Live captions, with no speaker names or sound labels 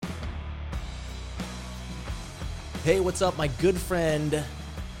Hey, what's up, my good friend?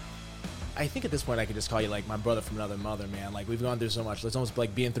 I think at this point I could just call you like my brother from another mother, man. Like, we've gone through so much. It's almost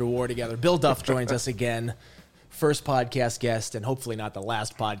like being through war together. Bill Duff joins us again. First podcast guest, and hopefully not the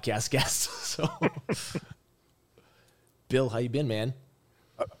last podcast guest. So, Bill, how you been, man?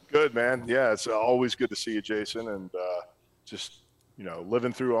 Good, man. Yeah, it's always good to see you, Jason, and just,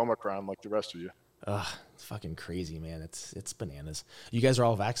 living through Omicron like the rest of you. It's fucking crazy, man. It's bananas. You guys are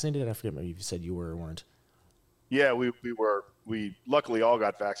all vaccinated? I forget if you said you were or weren't. Yeah, we luckily all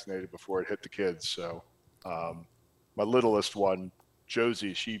got vaccinated before it hit the kids. So my littlest one,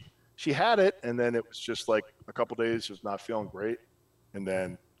 Josie, she had it, and then it was just like a couple days of not feeling great, and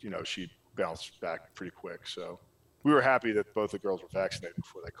then she bounced back pretty quick. So we were happy that both the girls were vaccinated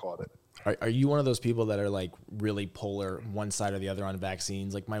before they caught it. Are you one of those people that are like really polar, one side or the other on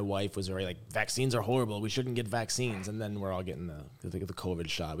vaccines? Like, my wife was very like, vaccines are horrible, we shouldn't get vaccines, and then we're all getting the COVID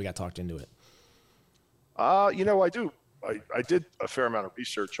shot. We got talked into it. I do. I did a fair amount of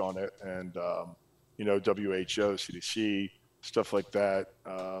research on it, and WHO, CDC, stuff like that.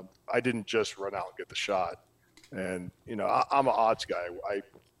 I didn't just run out and get the shot, and I'm an odds guy. I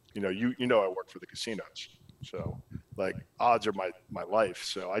work for the casinos, so like odds are my life.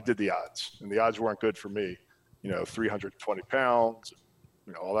 So I did the odds, and the odds weren't good for me. 320 pounds,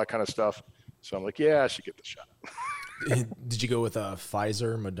 all that kind of stuff. So I'm like, yeah, I should get the shot. Did you go with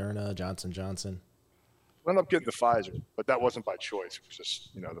Pfizer, Moderna, Johnson & Johnson? I ended up getting the Pfizer, but that wasn't by choice. It was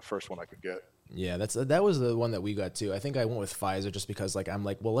just, the first one I could get. Yeah, that was the one that we got too. I think I went with Pfizer just because, like, I'm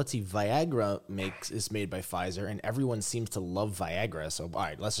like, well, let's see, Viagra is made by Pfizer, and everyone seems to love Viagra. So, all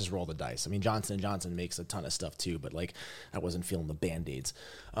right, let's just roll the dice. I mean, Johnson & Johnson makes a ton of stuff too, but like, I wasn't feeling the Band-Aids.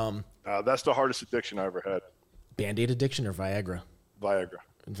 That's the hardest addiction I ever had. Band-Aid addiction or Viagra? Viagra.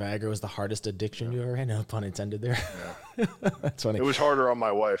 Viagra was the hardest addiction you ever had? No pun intended there. Yeah. That's funny. It was harder on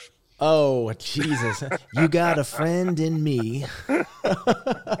my wife. Oh, Jesus. You got a friend in me.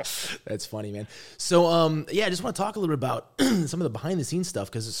 That's funny, man. So, I just want to talk a little bit about some of the behind-the-scenes stuff,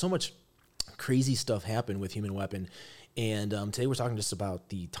 because there's so much crazy stuff happened with Human Weapon. And today we're talking just about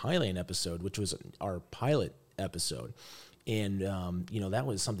the Thailand episode, which was our pilot episode. And, that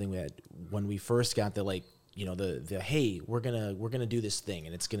was something that when we first got the hey, we're gonna do this thing,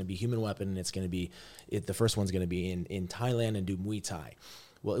 and it's gonna be Human Weapon, and it's gonna be the first one's gonna be in Thailand and do Muay Thai.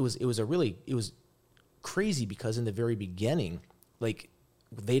 Well, it was crazy because in the very beginning, like,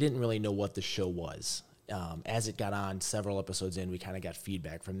 they didn't really know what the show was. As it got on, several episodes in, we kind of got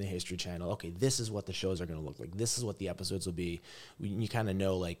feedback from the History Channel. Okay, this is what the shows are going to look like. This is what the episodes will be. You kind of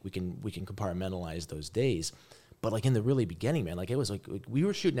know, like, we can compartmentalize those days. But like in the really beginning, man, like, it was like we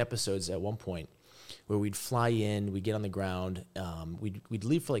were shooting episodes at one point where we'd fly in, we'd get on the ground, we'd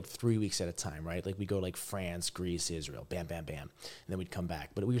leave for like 3 weeks at a time, right? Like, we'd go like France, Greece, Israel, bam, bam, bam, and then we'd come back.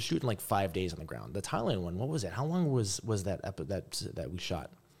 But we were shooting like 5 days on the ground. The Thailand one, what was it? How long was that that we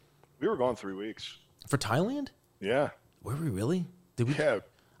shot? We were gone 3 weeks. For Thailand? Yeah. Were we really? Did we? Yeah.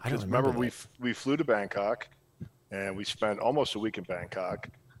 I don't remember. We flew to Bangkok, and we spent almost a week in Bangkok.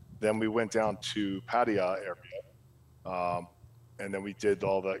 Then we went down to Pattaya area. And then we did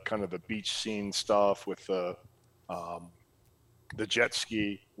all that kind of the beach scene stuff with the jet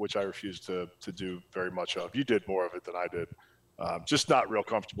ski, which I refused to do very much of. You did more of it than I did. Just not real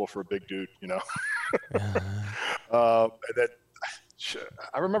comfortable for a big dude, And then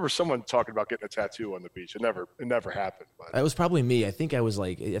I remember someone talking about getting a tattoo on the beach. It never happened. But that was probably me. I think I was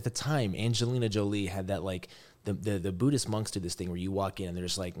like, at the time, Angelina Jolie had that, like, the Buddhist monks do this thing where you walk in and they're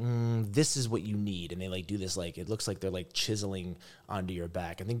just like, this is what you need. And they like do this, like, it looks like they're like chiseling onto your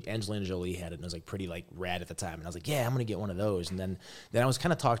back. I think Angelina Jolie had it, and it was like pretty like rad at the time. And I was like, yeah, I'm going to get one of those. And then I was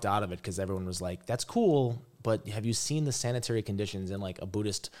kind of talked out of it because everyone was like, that's cool, but have you seen the sanitary conditions in like a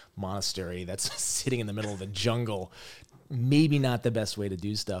Buddhist monastery that's sitting in the middle of the jungle? Maybe not the best way to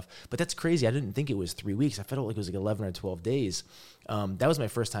do stuff, but that's crazy. I didn't think it was 3 weeks. I felt like it was like 11 or 12 days. That was my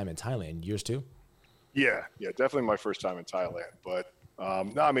first time in Thailand. Yours too? Yeah, definitely my first time in Thailand. But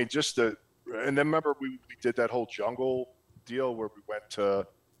no, I mean, and then remember we did that whole jungle deal where we went to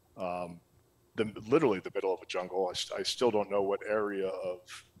literally the middle of a jungle. I still don't know what area of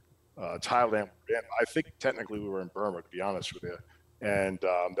Thailand we're in. I think technically we were in Burma, to be honest with you. And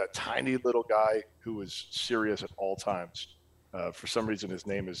that tiny little guy who was serious at all times, for some reason his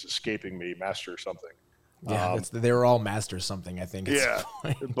name is escaping me, Master something. Yeah, they were all Master something, I think. Yeah,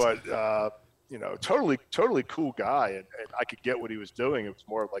 but totally cool guy, and I could get what he was doing. It was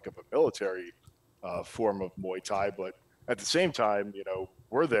more like of a military form of Muay Thai, but at the same time,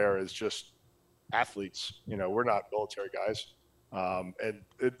 we're there as just athletes. We're not military guys, and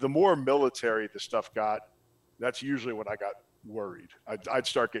the more military the stuff got, that's usually when I got worried. I'd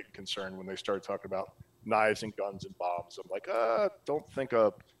start getting concerned when they started talking about knives and guns and bombs. I'm like, don't think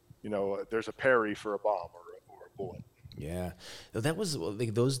there's a parry for a bomb or a bullet. Yeah, that was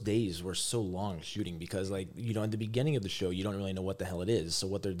like those days were so long shooting because like in the beginning of the show you don't really know what the hell it is. So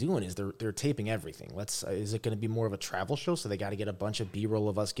what they're doing is they're taping everything. Is it going to be more of a travel show? So they got to get a bunch of B-roll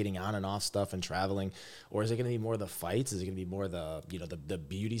of us getting on and off stuff and traveling, or is it going to be more of the fights? Is it going to be more of the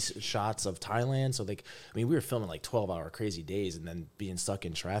beauty shots of Thailand? So we were filming like 12-hour crazy days and then being stuck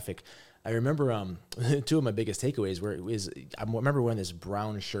in traffic. I remember two of my biggest takeaways I remember wearing this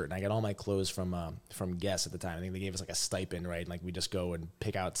brown shirt and I got all my clothes from Guess at the time. I think they gave us like a stipend, right? Like we just go and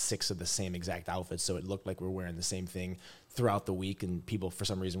pick out 6 of the same exact outfits, so it looked like we were wearing the same thing throughout the week, and people for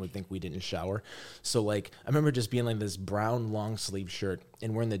some reason would think we didn't shower. So like I remember just being like this brown long sleeve shirt,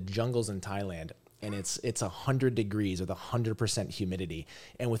 and we're in the jungles in Thailand. And it's 100 degrees with 100% humidity.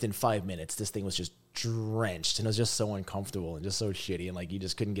 And within 5 minutes, this thing was just drenched. And it was just so uncomfortable and just so shitty. And like, you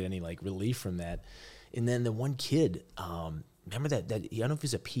just couldn't get any like relief from that. And then the one kid, remember that I don't know if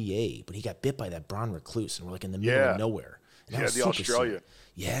he's a PA, but he got bit by that brown recluse. And we're like in the middle of nowhere. And that was the Australian.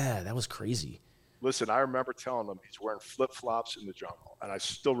 Yeah, that was crazy. Listen, I remember telling him he's wearing flip-flops in the jungle. And I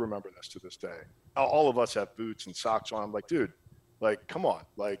still remember this to this day. All of us have boots and socks on. I'm like, dude, like, come on,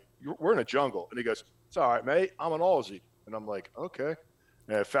 like, we're in a jungle. And he goes, it's all right, mate. I'm an Aussie. And I'm like, okay.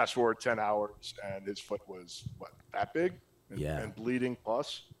 And fast forward 10 hours, and his foot was, that big? And bleeding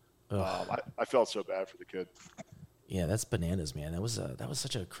plus. I felt so bad for the kid. Yeah, that's bananas, man. That was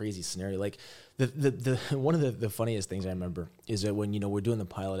such a crazy scenario. Like, the one of the funniest things I remember is that when, we're doing the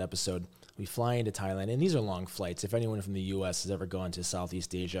pilot episode, we fly into Thailand, and these are long flights. If anyone from the U.S. has ever gone to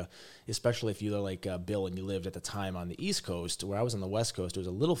Southeast Asia, especially if you're like Bill and you lived at the time on the East Coast, where I was on the West Coast, it was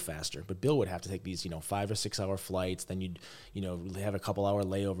a little faster. But Bill would have to take these, 5 or 6 hour flights. Then you'd, have a couple hour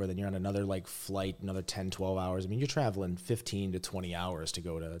layover. Then you're on another like flight, another 10, 12 hours. I mean, you're traveling 15 to 20 hours to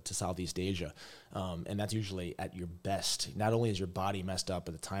go to Southeast Asia. And that's usually at your best. Not only is your body messed up,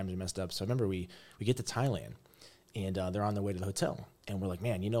 but the times are messed up. So I remember we get to Thailand. And they're on their way to the hotel. And we're like,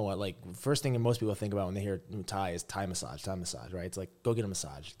 man, you know what? Like, first thing that most people think about when they hear Thai is Thai massage, right? It's like, go get a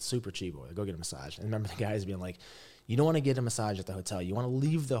massage. It's super cheap, boy. Go get a massage. And I remember the guys being like, you don't want to get a massage at the hotel. You want to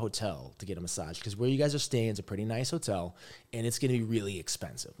leave the hotel to get a massage because where you guys are staying is a pretty nice hotel, and it's going to be really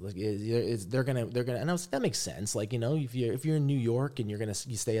expensive. Like, they're gonna. And I was like, that makes sense. Like, if you're in New York and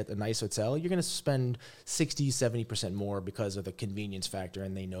you stay at a nice hotel, you're gonna spend 60-70% more because of the convenience factor,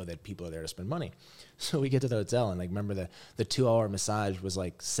 and they know that people are there to spend money. So we get to the hotel, and like, remember the 2-hour massage was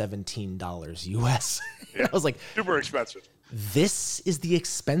like $17 US. Yeah, I was like, super expensive. This is the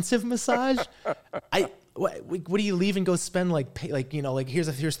expensive massage. What do you leave and go spend like here's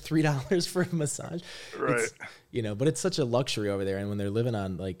 $3 for a massage, right? But it's such a luxury over there, and when they're living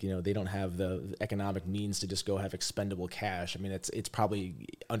on they don't have the economic means to just go have expendable cash. I mean, it's probably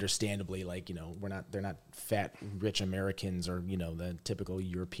understandably they're not fat rich Americans or the typical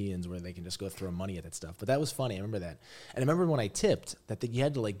Europeans where they can just go throw money at that stuff. But that was funny. I remember that, and I remember when I tipped that you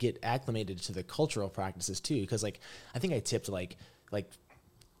had to like get acclimated to the cultural practices too, because like I think I tipped like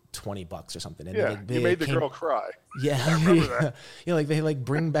 $20 or something. And yeah, you made the girl cry. Yeah, I remember that. Like they like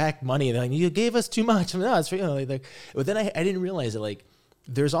bring back money. They're like, you gave us too much. No, it's but then I didn't realize that like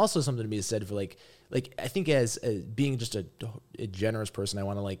there's also something to be said for like I think as being just a generous person, I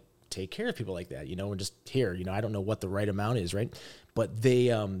want to like take care of people like that, and just here, I don't know what the right amount is, right? But they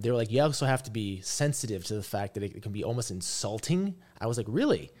were like, you also have to be sensitive to the fact that it can be almost insulting. I was like,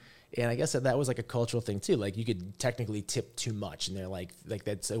 really? And I guess that was like a cultural thing too. Like you could technically tip too much, and they're like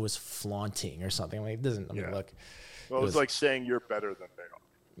it was flaunting or something. I'm like, it doesn't. Look. Well, it was like saying you're better than they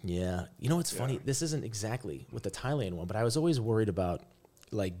are. Yeah, what's funny? This isn't exactly with the Thailand one, but I was always worried about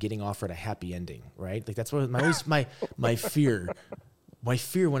like getting offered a happy ending, right? Like that's what my fear. My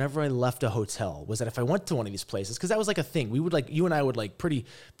fear whenever I left a hotel was that if I went to one of these places, because that was like a thing, we would like, you and I would like pretty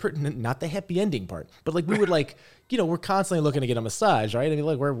not the happy ending part, but like we would like, we're constantly looking to get a massage, right? I mean,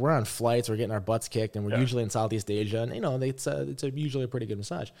 like we're on flights, we're getting our butts kicked, and we're usually in Southeast Asia, and it's usually a pretty good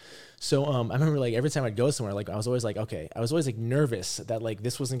massage. So I remember like every time I'd go somewhere, like I was always like, okay, I was always like nervous that like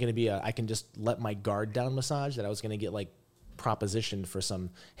this wasn't going to be I can just let my guard down massage, that I was going to get like propositioned for some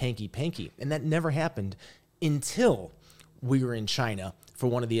hanky panky, and that never happened until we were in China for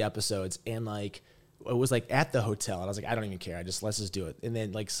one of the episodes, and like it was like at the hotel, and I was like, I don't even care, let's just do it. And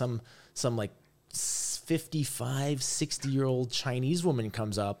then like some like 55, 60-year-old Chinese woman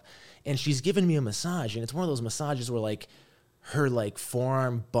comes up, and she's giving me a massage, and it's one of those massages where like her like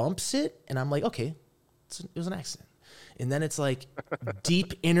forearm bumps it, and I'm like, okay, it was an accident. And then it's like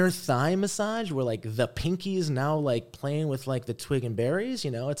deep inner thigh massage where like the pinky is now like playing with like the twig and berries,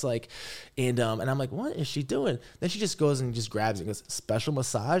 it's like, and I'm like, what is she doing? Then she just goes and just grabs it and goes, special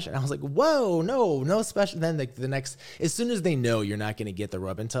massage. And I was like, whoa, no special. Then like the next, as soon as they know you're not going to get the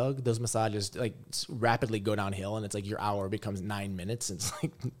rub and tug, those massages like rapidly go downhill, and it's like your hour becomes 9 minutes. And it's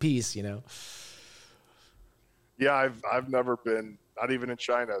like, peace, Yeah, I've never been, not even in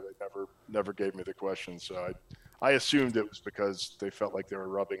China. They never gave me the question. So I assumed it was because they felt like they were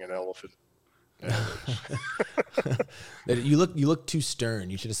rubbing an elephant. You look too stern.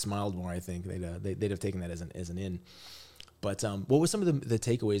 You should have smiled more. I think they'd have taken that as an in. But what were some of the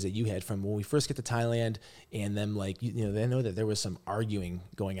takeaways that you had from when we first get to Thailand, and them like they know that there was some arguing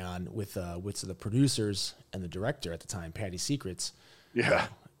going on with the producers and the director at the time, Patty Secrets. Yeah.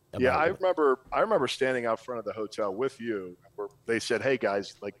 Yeah, I remember standing out front of the hotel with you where they said, hey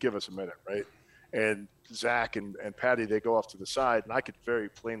guys, like give us a minute, right? And Zach and Patty, they go off to the side, and I could very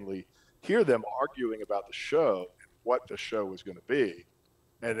plainly hear them arguing about the show and what the show was going to be.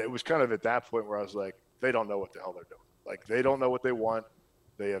 And it was kind of at that point where I was like, they don't know what the hell they're doing. Like, they don't know what they want.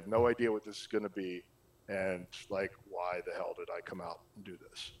 They have no idea what this is going to be. And like, why the hell did I come out and do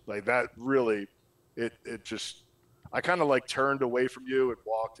this? Like that really, it just, I kind of like turned away from you and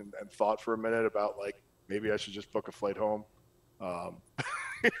walked and thought for a minute about like, maybe I should just book a flight home.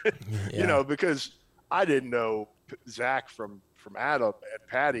 Because I didn't know Zach from Adam and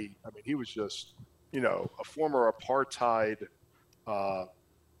Patty. I mean, he was just, a former apartheid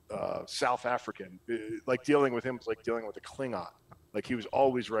South African. Like dealing with him was like dealing with a Klingon. Like he was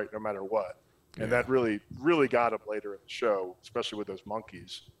always right no matter what. And that really, really got him later in the show, especially with those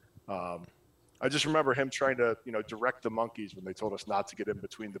monkeys. I just remember him trying to, direct the monkeys when they told us not to get in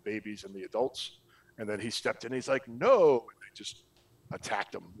between the babies and the adults. And then he stepped in. He's like, no. And they just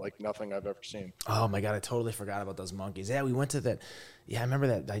attacked him like nothing I've ever seen. Oh, my God. I totally forgot about those monkeys. Yeah, we went to that. Yeah, I remember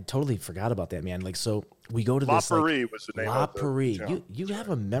that. I totally forgot about that, man. Like, so we go to La this. Paris was the name La of the Paris. town. You have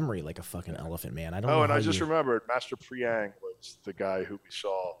a memory like a fucking elephant, man. I don't know. Oh, and I just remembered Master Priang was the guy who we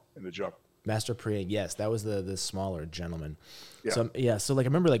saw in the jungle. Master Priang, yes, that was the smaller gentleman. Yeah. So like I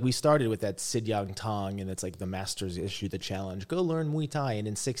remember like we started with that Sid Yang Tong, and it's like the masters issue the challenge. Go learn Muay Thai, and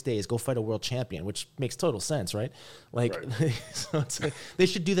in 6 days go fight a world champion, which makes total sense, right? Like, right. So it's like they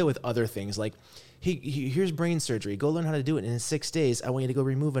should do that with other things. Like, here's brain surgery. Go learn how to do it, and in 6 days I want you to go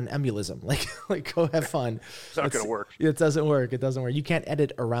remove an embolism. Like go have fun. It's not gonna work. It doesn't work. It doesn't work. You can't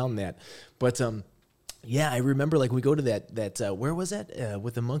edit around that. But yeah, I remember like we go to that where was that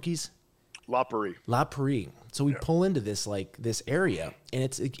with the monkeys? La Paris. La Paris. So we pull into this area, and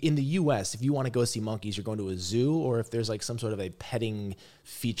it's in the U.S. If you want to go see monkeys, you're going to a zoo, or if there's like some sort of a petting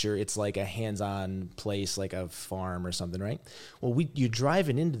feature, it's like a hands-on place, like a farm or something, right? Well, you're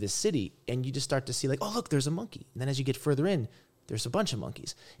driving into the city, and you just start to see like, oh look, there's a monkey. And then as you get further in, there's a bunch of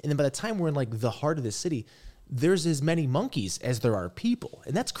monkeys, and then by the time we're in like the heart of the city, there's as many monkeys as there are people,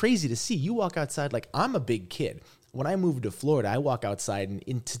 and that's crazy to see. You walk outside, like I'm a big kid. When I moved to Florida, I walk outside,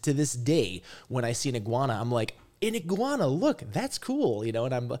 and to this day, when I see an iguana, I'm like, an iguana, look, that's cool,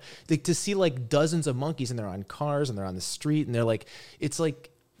 and I'm like, to see like dozens of monkeys, and they're on cars, and they're on the street, and they're like, it's like,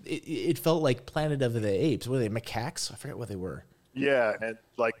 it felt like Planet of the Apes. What are they, macaques? I forget what they were. Yeah, and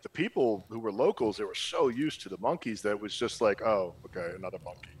like the people who were locals, they were so used to the monkeys that it was just like, oh, okay, another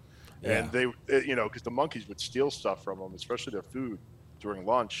monkey. Yeah. And they, because the monkeys would steal stuff from them, especially their food during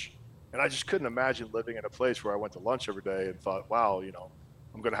lunch. And I just couldn't imagine living in a place where I went to lunch every day and thought, wow,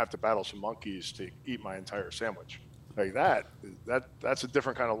 I'm going to have to battle some monkeys to eat my entire sandwich. Like that's a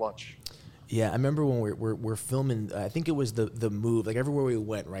different kind of lunch. Yeah, I remember when we're filming, I think it was the move, like everywhere we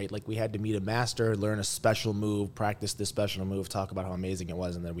went, right? Like we had to meet a master, learn a special move, practice this special move, talk about how amazing it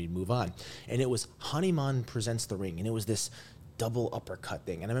was, and then we'd move on. And it was Hanuman Presents the Ring, and it was this double uppercut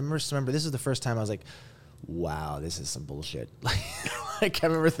thing. And I remember this is the first time I was like, wow, this is some bullshit. Like I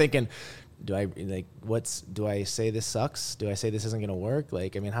remember thinking, do I say this sucks? Do I say this isn't going to work?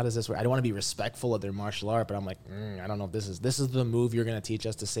 Like, I mean, how does this work? I don't want to be respectful of their martial art, but I'm like, I don't know if this is the move you're going to teach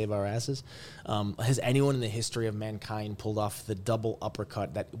us to save our asses. Has anyone in the history of mankind pulled off the double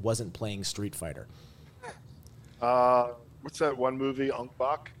uppercut that wasn't playing Street Fighter? What's that one movie, Ong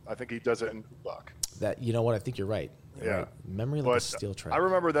Bak? I think he does it in Ong Bak. That, you know what? I think you're right. Yeah. Right. Memory like a steel trap. I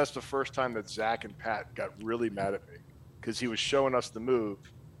remember that's the first time that Zach and Pat got really mad at me because he was showing us the move,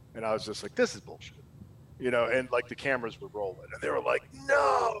 and I was just like, this is bullshit. And like the cameras were rolling, and they were like,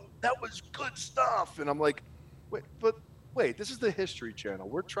 no, that was good stuff. And I'm like, wait, this is the History Channel.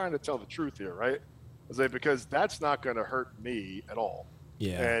 We're trying to tell the truth here, right? I was like, because that's not going to hurt me at all.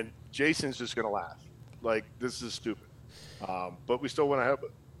 Yeah. And Jason's just going to laugh. Like, this is stupid. But we still went ahead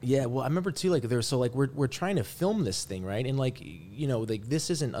with it. Yeah, well, I remember too, like there's so like we're trying to film this thing, right? And like like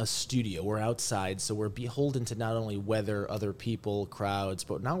this isn't a studio. We're outside, so we're beholden to not only weather, other people, crowds,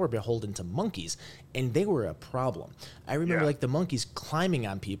 but now we're beholden to monkeys, and they were a problem. I remember like the monkeys climbing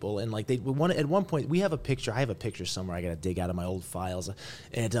on people, and like at one point we have a picture. I have a picture somewhere. I gotta dig out of my old files,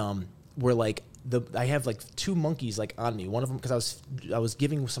 and we're like. I have like two monkeys like on me. One of them because I was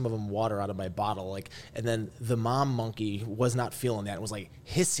giving some of them water out of my bottle, like, and then the mom monkey was not feeling that and was like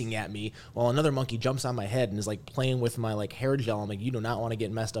hissing at me, while another monkey jumps on my head and is like playing with my like hair gel. I'm like, you do not want to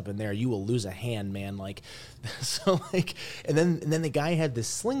get messed up in there. You will lose a hand, man. Like, so like, and then the guy had this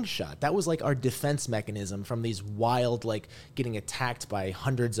slingshot. That was like our defense mechanism from these wild like getting attacked by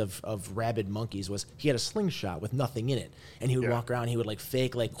hundreds of rabid monkeys. Was he had a slingshot with nothing in it, and he would walk around. He would like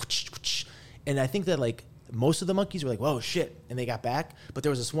fake like. And I think that like most of the monkeys were like, whoa, shit. And they got back. But there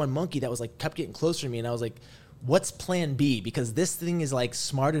was this one monkey that was like kept getting closer to me. And I was like, what's plan B? Because this thing is like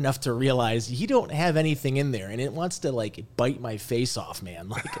smart enough to realize you don't have anything in there. And it wants to like bite my face off, man.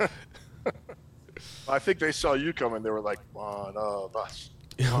 Like, I think they saw you coming. They were like, one of us.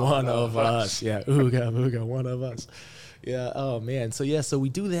 One of us. Yeah. Ooga, booga, one of us. Yeah. Oh, man. So, yeah. So we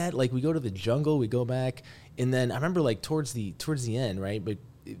do that. Like we go to the jungle. We go back. And then I remember like towards the end, right? But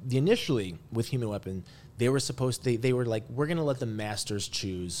initially with Human Weapon, they were they were like, we're going to let the masters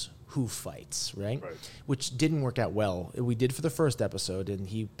choose who fights, right? Which didn't work out well. We did for the first episode, and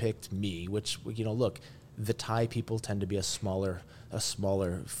he picked me, which, look, the Thai people tend to be a smaller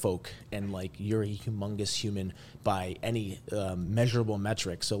folk, and like you're a humongous human by any measurable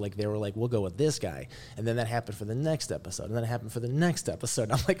metric. So like they were like, we'll go with this guy, and then that happened for the next episode, and then it happened for the next episode.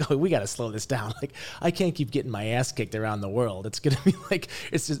 And I'm like, oh, we got to slow this down. Like I can't keep getting my ass kicked around the world. It's gonna be like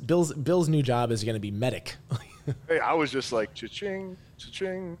it's just Bill's new job is gonna be medic. Hey, I was just like cha-ching,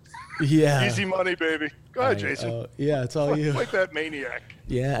 cha-ching. Yeah, easy money, baby. Go ahead, Jason. Yeah, it's all you. Like that maniac.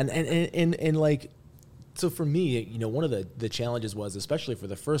 Yeah, and like. So for me, one of the challenges was, especially for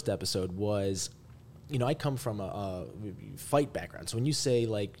the first episode, was, I come from a fight background. So when you say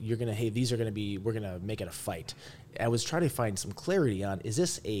like we're gonna make it a fight, I was trying to find some clarity on, is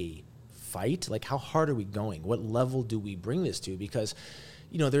this a fight? Like how hard are we going? What level do we bring this to? Because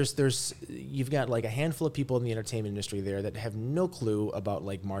you've got like a handful of people in the entertainment industry there that have no clue about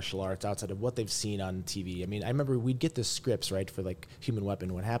like martial arts outside of what they've seen on TV. I mean, I remember we'd get the scripts, right, for like Human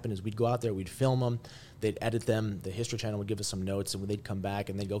Weapon. What happened is we'd go out there, we'd film them, they'd edit them, the History Channel would give us some notes, and they'd come back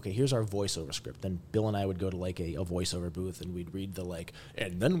and they'd go, okay, here's our voiceover script. Then Bill and I would go to like a voiceover booth, and we'd read the like,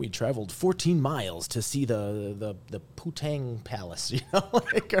 and then we traveled 14 miles to see the Putang Palace,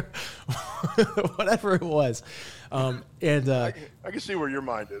 like whatever it was. I can see where your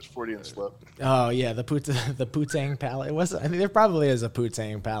mind is, 40 and slip. Oh yeah, the Putang Palace. It was. I mean, there probably is a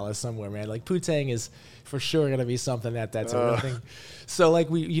Putang Palace somewhere, man. Like Putang is for sure gonna be something that's a real thing. So like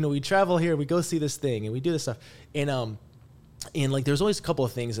we travel here, we go see this thing, and we do this stuff, and like there's always a couple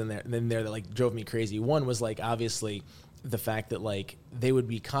of things in there that like drove me crazy. One was like obviously the fact that like they would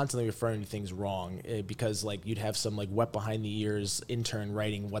be constantly referring to things wrong because like you'd have some like wet behind the ears intern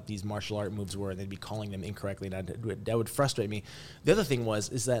writing what these martial art moves were, and they'd be calling them incorrectly, and that would frustrate me. The other thing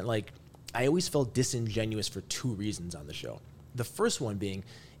is that like I always felt disingenuous for two reasons on the show. The first one being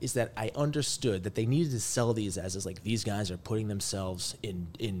is that I understood that they needed to sell these as like these guys are putting themselves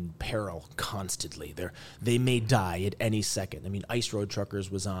in peril constantly. They may die at any second. I mean, Ice Road Truckers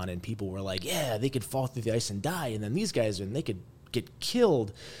was on, and people were like, yeah, they could fall through the ice and die, and then these guys they could get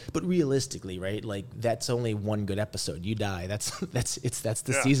killed. But realistically, right, like that's only one good episode. You die. That's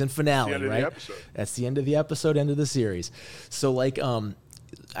the season finale, right? That's the end of the episode, end of the series. So like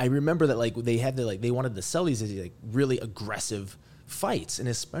I remember that like they wanted to sell these as like really aggressive fights, and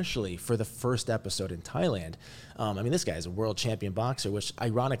especially for the first episode in Thailand. I mean, this guy is a world champion boxer, which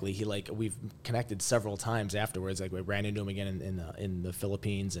ironically we've connected several times afterwards. Like we ran into him again in the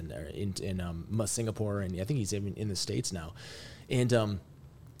Philippines and in Singapore, and I think he's even in the States now. And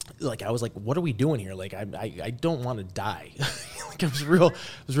like I was like, what are we doing here? Like I don't want to die. Like I was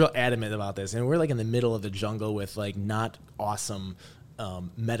real adamant about this, and we're like in the middle of the jungle with like not awesome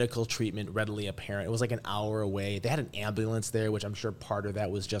medical treatment readily apparent. It was like an hour away. They had an ambulance there, which I'm sure part of that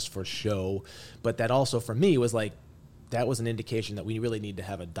was just for show. But that also for me was like, that was an indication that we really need to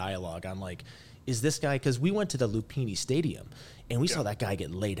have a dialogue on like, is this guy, because we went to the Lupini Stadium and we saw that guy get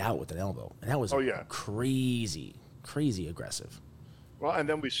laid out with an elbow. And that was crazy aggressive. Well, and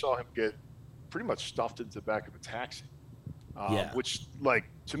then we saw him get pretty much stuffed into the back of a taxi, which like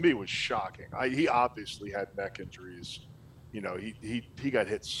to me was shocking. He obviously had neck injuries. He got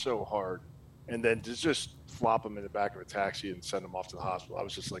hit so hard, and then to just flop him in the back of a taxi and send him off to the hospital, I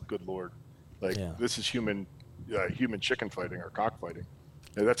was just like, good Lord, like this is human chicken fighting or cockfighting.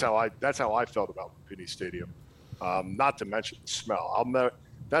 And that's how I felt about Lumpini Stadium. Not to mention the smell.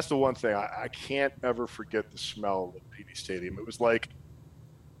 That's the one thing I can't ever forget, the smell of Lumpini Stadium. It was like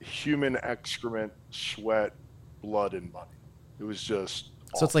human excrement, sweat, blood, and money. It was just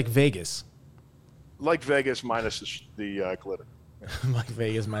awful. So it's like Vegas. Like Vegas minus the glitter. Like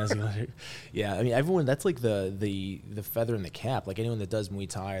Vegas minus the glitter. Yeah, I mean, everyone, that's like the feather in the cap. Like anyone that does Muay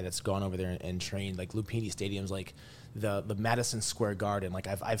Thai or that's gone over there and trained, like Lumpini Stadium's like the Madison Square Garden. Like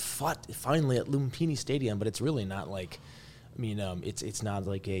I've fought finally at Lumpini Stadium, but it's really not like, I mean, it's not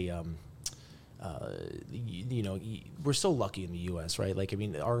like a we're so lucky in the U.S., right? Like, I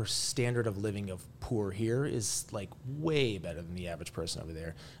mean, our standard of living of poor here is like way better than the average person over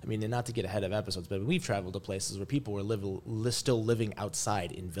there. I mean, and not to get ahead of episodes, but we've traveled to places where people were still living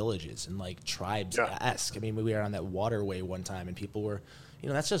outside in villages and like tribes-esque. I mean, we were on that waterway one time and people were,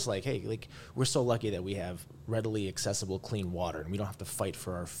 that's just like, hey, like we're so lucky that we have readily accessible clean water and we don't have to fight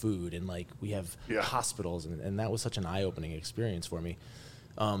for our food, and like we have hospitals, and that was such an eye-opening experience for me.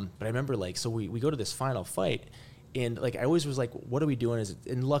 But I remember, like, so we go to this final fight, and like I always was like, what are we doing?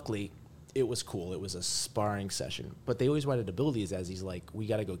 And luckily, it was cool. It was a sparring session. But they always wanted to build these as these, like, we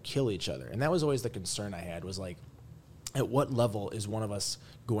got to go kill each other. And that was always the concern I had, was like, at what level is one of us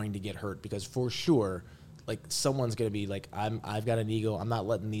going to get hurt? Because for sure, like, someone's going to be like, I've got an ego. I'm not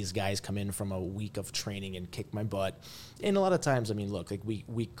letting these guys come in from a week of training and kick my butt. And a lot of times, I mean, look, like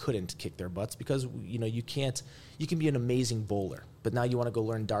we couldn't kick their butts because, you can be an amazing bowler, but now you want to go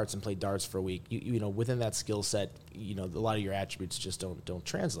learn darts and play darts for a week. Within that skill set, a lot of your attributes just don't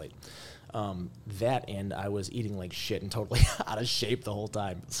translate. That, and I was eating like shit and totally out of shape the whole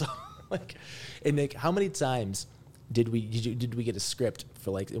time. So like, and Nick, how many times did we get a script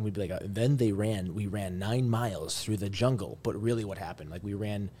for, like, and we'd be like, then we ran 9 miles through the jungle, but really what happened? Like, we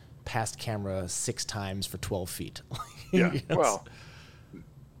ran past camera 6 times for 12 feet. Yeah. Well,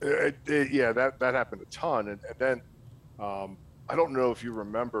 that happened a ton. And then, I don't know if you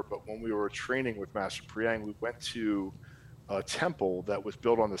remember, but when we were training with Master Priang, we went to a temple that was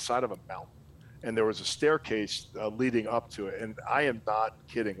built on the side of a mountain, and there was a staircase leading up to it. And I am not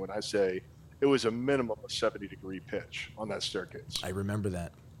kidding when I say it was a minimum of 70-degree pitch on that staircase. I remember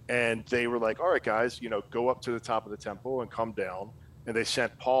that. And they were like, all right, guys, go up to the top of the temple and come down. And they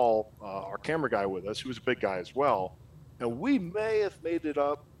sent Paul, our camera guy, with us, who was a big guy as well. And we may have made it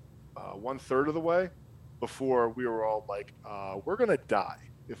up 1/3 of the way before we were all like, we're going to die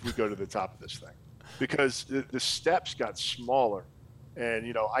if we go to the top of this thing. Because the steps got smaller.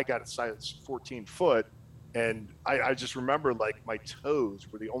 And, I got a size 14 foot. And I just remember, like, my toes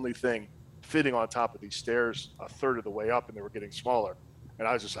were the only thing fitting on top of these stairs 1/3 of the way up, and they were getting smaller. And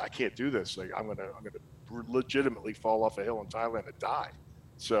I was just, I can't do this. Like, I'm gonna legitimately fall off a hill in Thailand and die.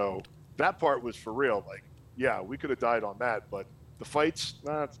 So that part was for real. Like, yeah, we could have died on that, but the fights,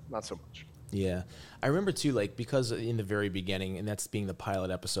 not so much. Yeah. I remember too, like, because in the very beginning, and that's being the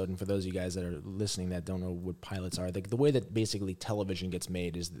pilot episode, and for those of you guys that are listening that don't know what pilots are, like, the way that basically television gets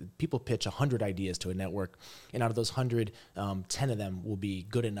made is that people pitch 100 ideas to a network, and out of those 100, 10 of them will be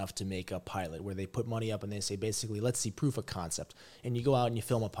good enough to make a pilot, where they put money up and they say, basically, let's see proof of concept. And you go out and you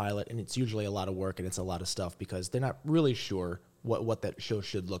film a pilot, and it's usually a lot of work and it's a lot of stuff because they're not really sure what that show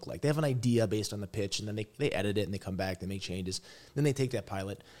should look like. They have an idea based on the pitch, and then they edit it and they come back, they make changes. Then they take that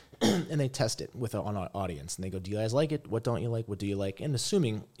pilot and they test it on an audience, and they go, do you guys like it? What don't you like? What do you like? And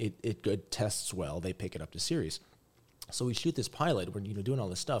assuming it good tests well, they pick it up to series. So we shoot this pilot, we're doing all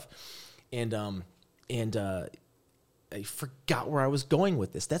this stuff, and I forgot where I was going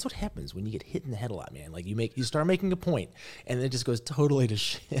with this. That's what happens when you get hit in the head a lot, man. Like, you start making a point, and then it just goes totally to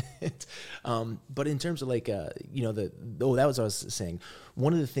shit. But in terms of, like, that was what I was saying.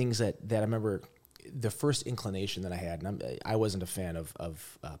 One of the things that I remember, the first inclination that I had, and I wasn't a fan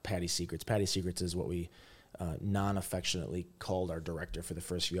of Patty Secrets. Patty Secrets is what we non-affectionately called our director for the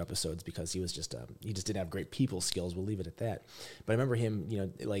first few episodes, because he just didn't have great people skills. We'll leave it at that. But I remember him,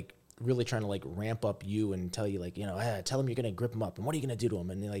 like, really trying to, like, ramp up you and tell you, like, tell him you're going to grip him up and what are you going to do to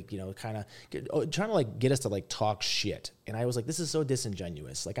him? And, like, kind of trying to, like, get us to, like, talk shit. And I was like, this is so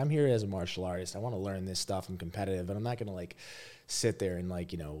disingenuous. Like, I'm here as a martial artist. I want to learn this stuff. I'm competitive, but I'm not going to, like, sit there and,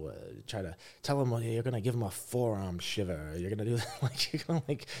 like, try to tell him, well, you're going to give him a forearm shiver. You're going to do that. Like,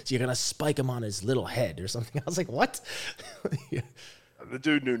 you're going to spike him on his little head or something. I was like, what? Yeah. The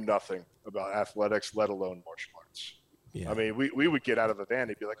dude knew nothing about athletics, let alone martial arts. Yeah. I mean, we would get out of the van.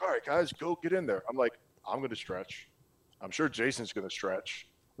 He'd be like, all right, guys, go get in there. I'm like, I'm going to stretch. I'm sure Jason's going to stretch.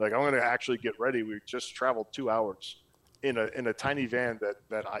 Like, I'm going to actually get ready. We just traveled 2 hours in a tiny van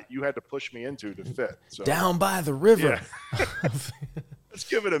that you had to push me into to fit. So, down by the river. Yeah. Let's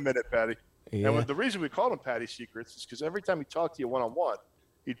give it a minute, Patty. Yeah. And the reason we called him Patty Secrets is because every time he talked to you one-on-one,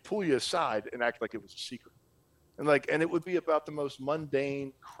 he'd pull you aside and act like it was a secret. And it would be about the most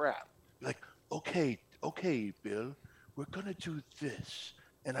mundane crap. Like, okay, Bill, we're gonna do this,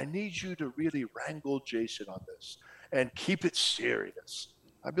 and I need you to really wrangle Jason on this and keep it serious.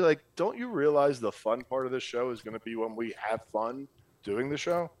 I'd be like, don't you realize the fun part of the show is going to be when we have fun doing the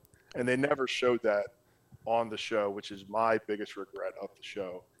show? And they never showed that on the show, which is my biggest regret of the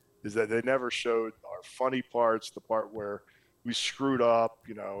show, is that they never showed our funny parts, the part where we screwed up,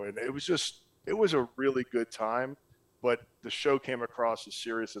 and it was a really good time, but the show came across as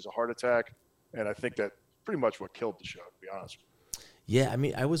serious as a heart attack. And I think that pretty much what killed the show, to be honest with Yeah, I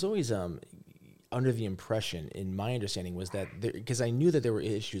mean, I was always under the impression, in my understanding, was that because I knew that there were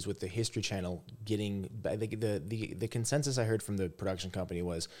issues with the History Channel getting. I think the consensus I heard from the production company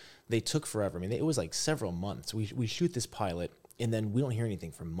was they took forever. I mean, it was like several months. We shoot this pilot, and then we don't hear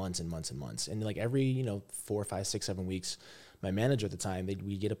anything for months and months and months. And like every 4, 5, 6, 7 weeks, my manager at the time,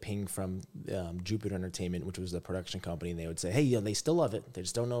 we get a ping from Jupiter Entertainment, which was the production company, and they would say, hey, they still love it. They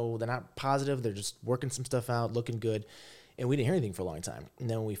just don't know. They're not positive. They're just working some stuff out, looking good. And we didn't hear anything for a long time. And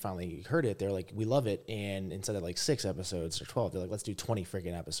then when we finally heard it, they're like, we love it. And instead of like 6 episodes or 12, they're like, let's do 20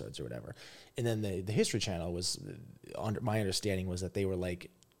 freaking episodes or whatever. And then the History Channel was, under my understanding was that they were like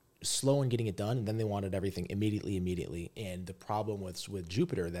slow in getting it done. And then they wanted everything immediately. And the problem with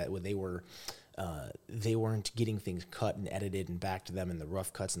Jupiter, that when they weren't getting things cut and edited and back to them in the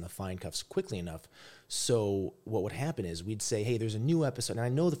rough cuts and the fine cuts quickly enough. So what would happen is we'd say, hey, there's a new episode. And I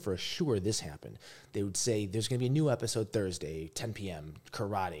know that for sure this happened. They would say, there's going to be a new episode Thursday, 10 p.m.,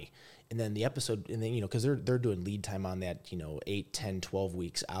 karate. And then the episode, and then, because they're doing lead time on that, 8, 10, 12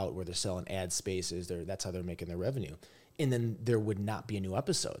 weeks out where they're selling ad spaces. That's how they're making their revenue. And then there would not be a new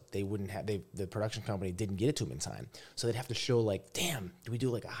episode. They wouldn't have, the production company didn't get it to them in time. So they'd have to show like, damn, do we do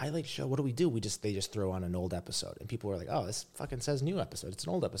like a highlight show? What do we do? They just throw on an old episode. And people were like, oh, this fucking says new episode. It's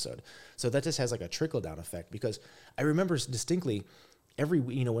an old episode. So that just has like a trickle down effect, because I remember distinctly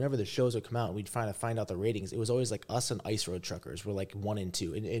whenever the shows would come out, we'd find out the ratings. It was always like us and Ice Road Truckers were like 1 and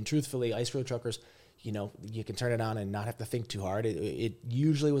 2. And truthfully, Ice Road Truckers, you can turn it on and not have to think too hard. It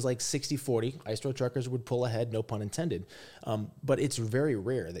usually was like 60-40. Ice Road Truckers would pull ahead, no pun intended. But it's very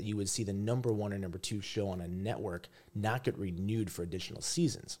rare that you would see the number 1 or number 2 show on a network not get renewed for additional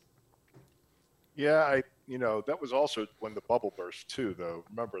seasons. Yeah, that was also when the bubble burst too, though.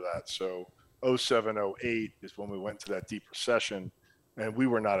 Remember that. So 07, 08 is when we went to that deep recession, and we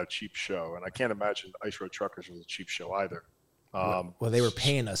were not a cheap show. And I can't imagine Ice Road Truckers was a cheap show either. Well, they were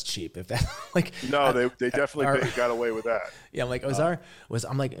paying us cheap. If that like no, they definitely got away with that. Yeah, I'm like, was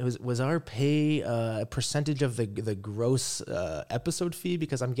our pay a percentage of the gross episode fee?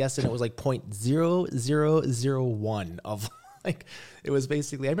 Because I'm guessing it was like 0.0001 of like, it was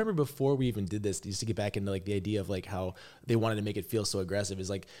basically, I remember before we even did this, just to get back into like the idea of like how they wanted to make it feel so aggressive, is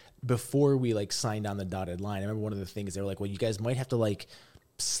like before we like signed on the dotted line, I remember one of the things they were like, well, you guys might have to like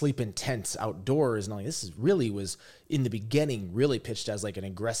sleep in tents outdoors, and like this was in the beginning really pitched as like an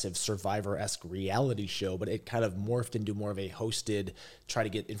aggressive Survivor-esque reality show, but it kind of morphed into more of a hosted, try to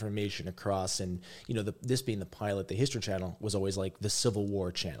get information across. And this being the pilot, the History Channel was always like the Civil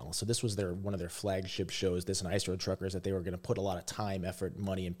War channel, so this was one of their flagship shows, this and Ice Road Truckers, that they were going to put a lot of time, effort,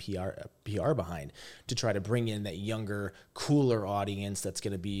 money, and PR behind to try to bring in that younger, cooler audience that's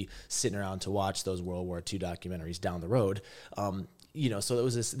going to be sitting around to watch those World War II documentaries down the road. So it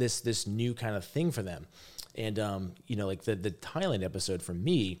was this new kind of thing for them. And, like the Thailand episode for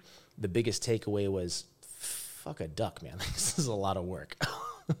me, the biggest takeaway was, fuck a duck, man. This is a lot of work.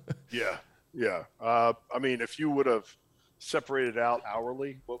 Yeah. I mean, if you would have separated out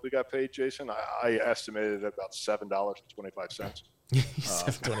hourly what we got paid, Jason, I estimated at about $7.25.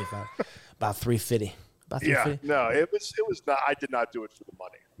 $7.25, about $3.50. Yeah, no, it was not. I did not do it for the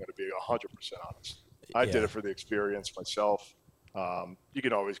money. I'm going to be 100% honest. I did it for the experience myself. You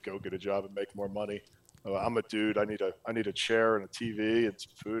can always go get a job and make more money. I'm a dude. I need a chair and a TV and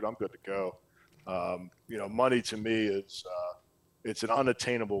some food. I'm good to go. Money to me is it's an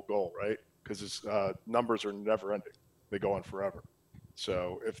unattainable goal, right? Because numbers are never ending. They go on forever.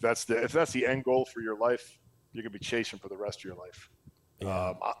 So if that's the end goal for your life, you're gonna be chasing for the rest of your life.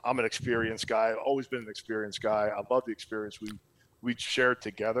 Yeah. I'm an experienced guy. I've always been an experienced guy. I love the experience we shared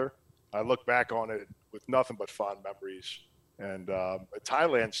together. I look back on it with nothing but fond memories. And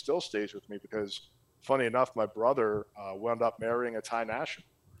Thailand still stays with me because, funny enough, my brother wound up marrying a Thai national.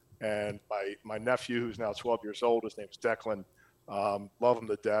 And my nephew, who's now 12 years old, his name's Declan, love him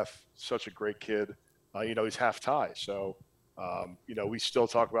to death. Such a great kid. He's half Thai. So, we still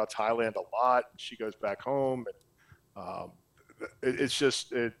talk about Thailand a lot. She goes back home. And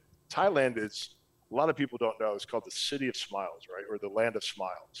Thailand is a lot of people don't know, it's called the City of Smiles, right? Or the Land of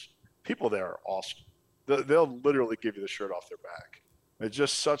Smiles. People there are awesome. They'll literally give you the shirt off their back. It's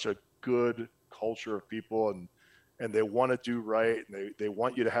just such a good culture of people, and they want to do right, and they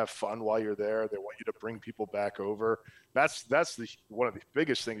want you to have fun while you're there. They want you to bring people back over. That's one of the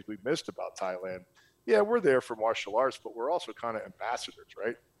biggest things we missed about Thailand. Yeah, we're there for martial arts, but we're also kind of ambassadors,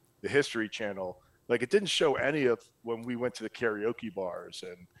 right? The History Channel, like, it didn't show any of when we went to the karaoke bars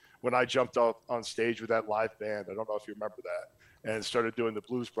and when I jumped up on stage with that live band. I don't know if you remember that, and started doing the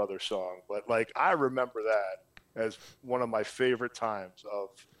Blues Brothers song, but like, I remember that as one of my favorite times of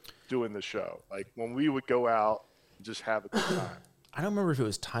doing the show. Like, when we would go out and just have a good time. I don't remember if it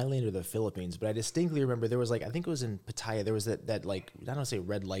was Thailand or the Philippines, but I distinctly remember there was like, I think it was in Pattaya. There was that like, I don't want to say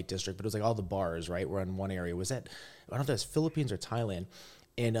red light district, but it was like all the bars, right, were in one area. Was that, I don't know if that was Philippines or Thailand.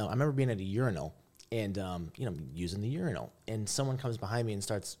 And I remember being at a urinal and, using the urinal, and someone comes behind me and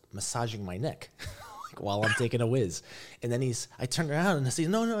starts massaging my neck while I'm taking a whiz. And then I turned around and I see,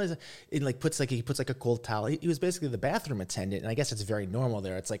 no, it like he puts like a cold towel. He was basically the bathroom attendant. And I guess it's very normal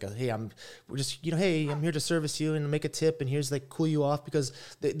there. It's like, hey, hey, I'm here to service you and make a tip. And here's like cool you off, because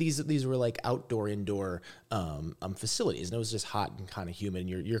these were like indoor facilities. And it was just hot and kind of humid.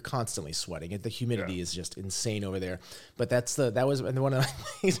 And you're constantly sweating. The humidity is just insane over there. But that was one of the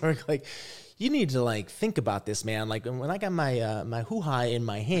things where like, you need to like think about this, man. Like, when I got my hoo-ha in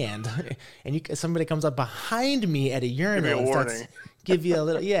my hand, and somebody comes up behind me at a urinal and starts give you a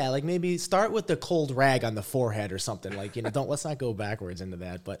little, like maybe start with the cold rag on the forehead or something. Like, let's not go backwards into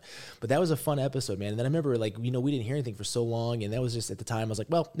that. But that was a fun episode, man. And then I remember, like, we didn't hear anything for so long, and that was just at the time I was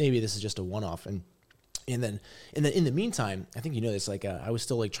like, well, maybe this is just a one-off. And then in the meantime, I think this, like, I was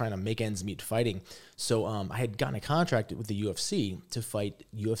still like trying to make ends meet fighting. So I had gotten a contract with the UFC to fight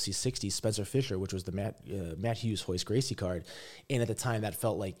UFC 60 Spencer Fisher, which was the Matt Hughes Hoist Gracie card. And at the time that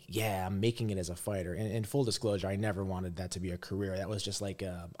felt like, I'm making it as a fighter. And full disclosure, I never wanted that to be a career. That was just like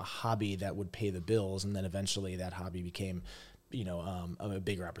a hobby that would pay the bills. And then eventually that hobby became a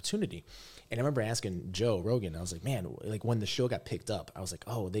bigger opportunity. And I remember asking Joe Rogan, I was like, man, like when the show got picked up, I was like,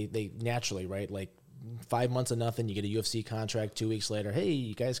 oh, they naturally, right? Like, 5 months of nothing, you get a UFC contract. 2 weeks later, hey,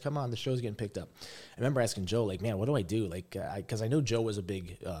 you guys, come on, the show's getting picked up. I remember asking Joe, like, man, what do I do? Like, because I know Joe was a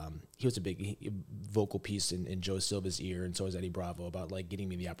big vocal piece in Joe Silva's ear, and so was Eddie Bravo, about like getting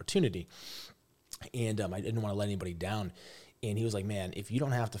me the opportunity. And I didn't want to let anybody down. And he was like, man, if you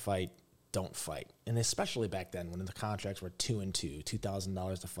don't have to fight, don't fight. And especially back then when the contracts were 2 and 2,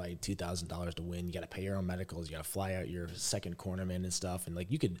 $2,000 to fight, $2,000 to win. You got to pay your own medicals. You got to fly out your second cornerman and stuff. And like,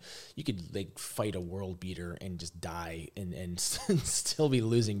 you could like fight a world beater and just die and still be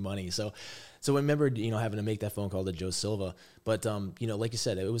losing money. So I remember, having to make that phone call to Joe Silva. But, like you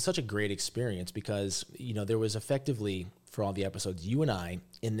said, it was such a great experience because, there was effectively, for all the episodes, you and I,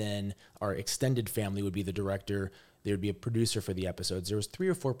 and then our extended family would be the director. There would be a producer for the episodes. There was 3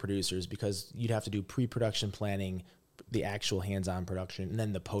 or 4 producers because you'd have to do pre-production planning, the actual hands-on production, and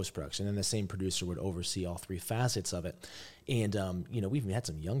then the post-production. And the same producer would oversee all 3 facets of it. And, we even had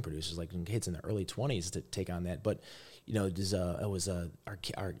some young producers, like kids in their early 20s, to take on that. But, it was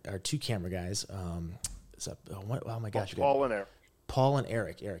our 2 camera guys. Oh my gosh. Paul and Eric. Paul and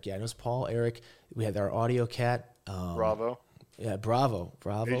Eric. Yeah, it was Paul, Eric. We had our audio cat. Bravo. Yeah, Bravo.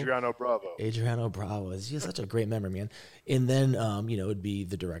 Adriano Bravo. It's just such a great memory, man. And then, it would be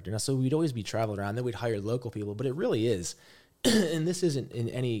the director. Now, so we'd always be traveling around. Then we'd hire local people, but it really is. And this isn't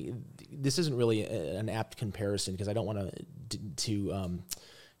really an apt comparison because I don't want to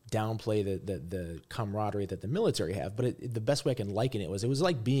downplay the camaraderie that the military have, but the best way I can liken it was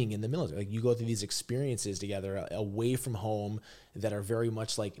like being in the military. Like, you go through these experiences together away from home that are very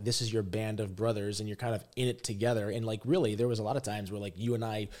much like, this is your band of brothers and you're kind of in it together. And like, really, there was a lot of times where like you and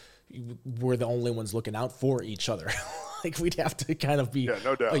I were the only ones looking out for each other. Like, we'd have to kind of be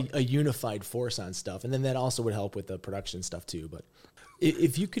no doubt. a unified force on stuff. And then that also would help with the production stuff too. But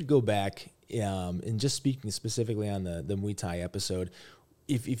if you could go back, and just speaking specifically on the Muay Thai episode,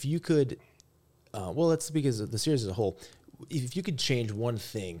 if you could, let's speak as the series as a whole. If you could change one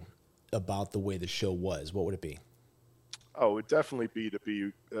thing about the way the show was, what would it be? Oh, it would definitely be to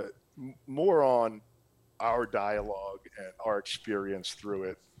be more on our dialogue and our experience through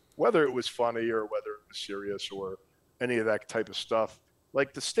it, whether it was funny or whether it was serious or any of that type of stuff.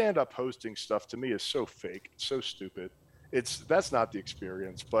 Like, the stand-up hosting stuff to me is so fake, it's so stupid. That's not the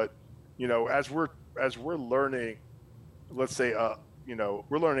experience. But as we're learning, let's say,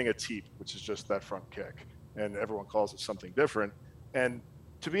 we're learning a teep, which is just that front kick, and everyone calls it something different. And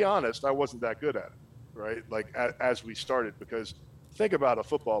to be honest, I wasn't that good at it, right? Like, as we started, because think about a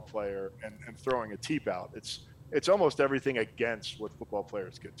football player and throwing a teep out. It's almost everything against what football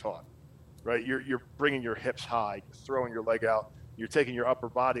players get taught. right? You're bringing your hips high, you're throwing your leg out, you're taking your upper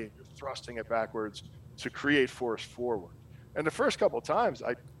body and you're thrusting it backwards to create force forward. And the first couple of times,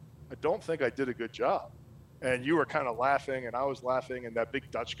 I don't think I did a good job. And you were kind of laughing, and I was laughing, and that big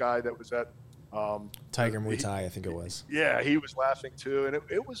Dutch guy that was at Tiger Muay Thai, I think it was. Yeah, he was laughing too, and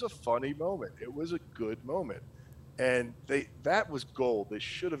it was a funny moment. It was a good moment, and that was gold. They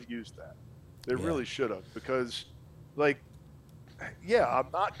should have used that. They really should have, because, like, yeah,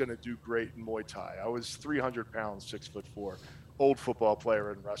 I'm not going to do great in Muay Thai. I was 300 pounds, 6'4", old football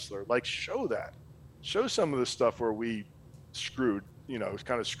player and wrestler. Like, show that. Show some of the stuff where we screwed,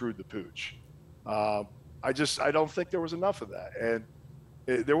 kind of screwed the pooch. I don't think there was enough of that. And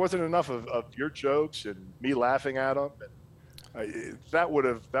there wasn't enough of your jokes and me laughing at them. And that would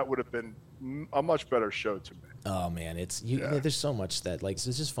have been a much better show to me. Oh man, there's so much that, like, it's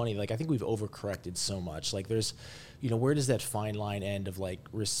just funny. Like, I think we've overcorrected so much. Like, there's, where does that fine line end of, like,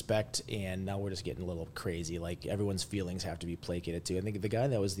 respect, and now we're just getting a little crazy. Like, everyone's feelings have to be placated too. I think the guy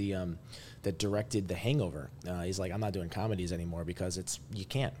that was that directed The Hangover, he's like, I'm not doing comedies anymore because you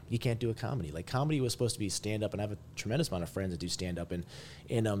can't do a comedy. Like, comedy was supposed to be stand up, and I have a tremendous amount of friends that do stand up, and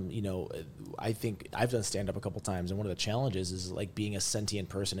I think I've done stand up a couple times, and one of the challenges is, like, being a sentient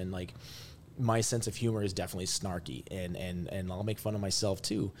person, and, like, my sense of humor is definitely snarky, and I'll make fun of myself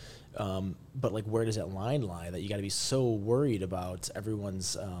too. But, like, where does that line lie that you got to be so worried about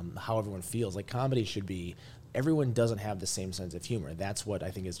everyone's, how everyone feels? Like, comedy should be, everyone doesn't have the same sense of humor. That's what I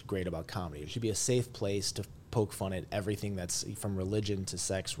think is great about comedy. It should be a safe place to poke fun at everything that's from religion to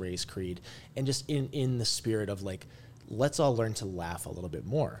sex, race, creed, and just in the spirit of, like, let's all learn to laugh a little bit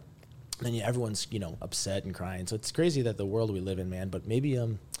more. And then everyone's, upset and crying. So it's crazy that the world we live in, man, but maybe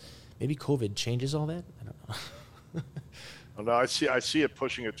COVID changes all that. I don't know. No, I see it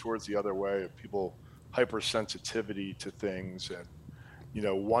pushing it towards the other way of people hypersensitivity to things and,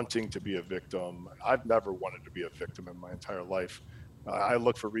 wanting to be a victim. I've never wanted to be a victim in my entire life. I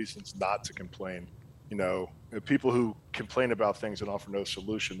look for reasons not to complain. People who complain about things and offer no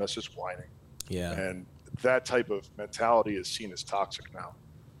solution, that's just whining. Yeah. And that type of mentality is seen as toxic now.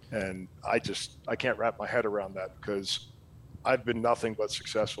 And I can't wrap my head around that, because I've been nothing but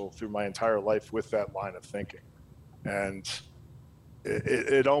successful through my entire life with that line of thinking. And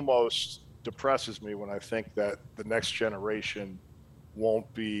it almost depresses me when I think that the next generation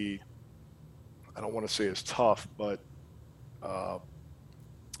won't be, I don't want to say as tough, but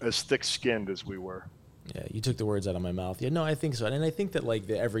as thick-skinned as we were. Yeah, you took the words out of my mouth. Yeah, no, I think so. And I think that, like,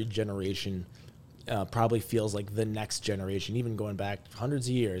 every generation probably feels like the next generation, even going back hundreds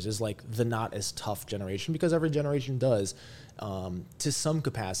of years, is like the not as tough generation, because every generation does, to some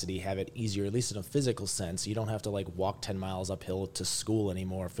capacity, have it easier, at least in a physical sense. You don't have to, like, walk 10 miles uphill to school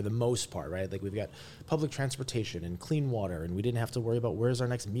anymore for the most part, right? Like, we've got public transportation and clean water, and we didn't have to worry about where's our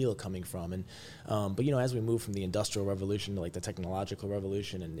next meal coming from. And but as we move from the Industrial Revolution to, like, the technological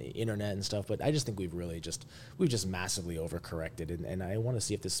revolution and the internet and stuff, but I just think we've just massively overcorrected, and I want to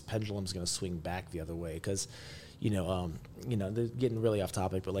see if this pendulum's going to swing back the other way, because they're getting really off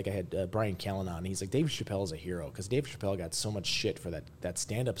topic, but, like, I had Brian Callen on. He's like, Dave Chappelle is a hero, because Dave Chappelle got so much shit for that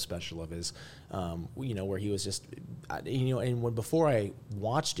stand-up special of his, where he was just, and before I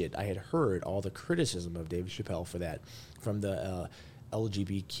watched it, I had heard all the criticism of Dave Chappelle for that, from the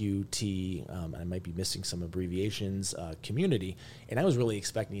LGBTQT, I might be missing some abbreviations, community, and I was really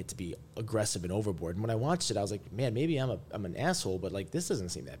expecting it to be aggressive and overboard. And when I watched it, I was like, man, maybe I'm an asshole, but, like, this doesn't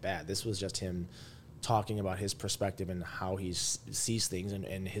seem that bad. This was just him talking about his perspective and how he sees things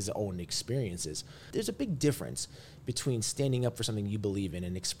and his own experiences. There's a big difference between standing up for something you believe in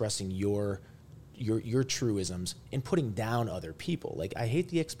and expressing your truisms and putting down other people. Like, I hate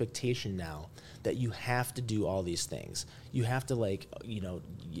the expectation now that you have to do all these things. You have to, like,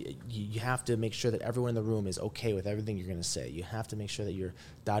 you have to make sure that everyone in the room is okay with everything you're going to say. You have to make sure that you're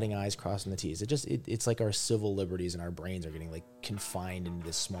dotting I's, crossing the T's. It's like our civil liberties and our brains are getting, like, confined into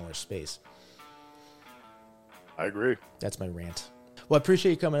this smaller space. I agree. That's my rant. Well, I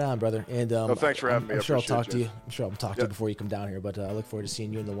appreciate you coming on, brother. And thanks for having me. I'm sure I'll talk to you. I'm sure I'll talk to you before you come down here. But I look forward to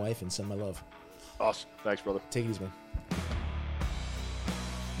seeing you and the wife, and send my love. Awesome. Thanks, brother. Take it easy, man.